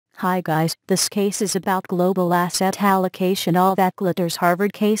Hi guys, this case is about global asset allocation, all that glitters,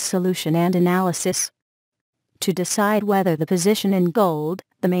 Harvard case solution and analysis. To decide whether the position in gold,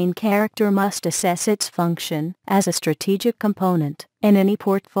 the main character must assess its function as a strategic component in any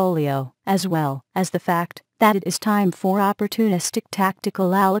portfolio, as well as the fact that it is time for opportunistic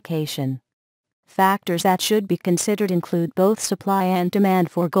tactical allocation. Factors that should be considered include both supply and demand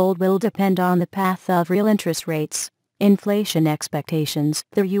for gold will depend on the path of real interest rates, inflation expectations,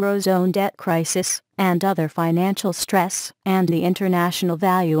 the Eurozone debt crisis, and other financial stress, and the international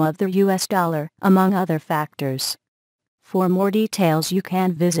value of the US dollar, among other factors. For more details you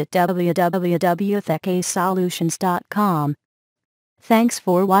can visit www.TheCaseSolutions.com. Thanks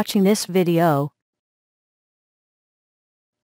for watching this video.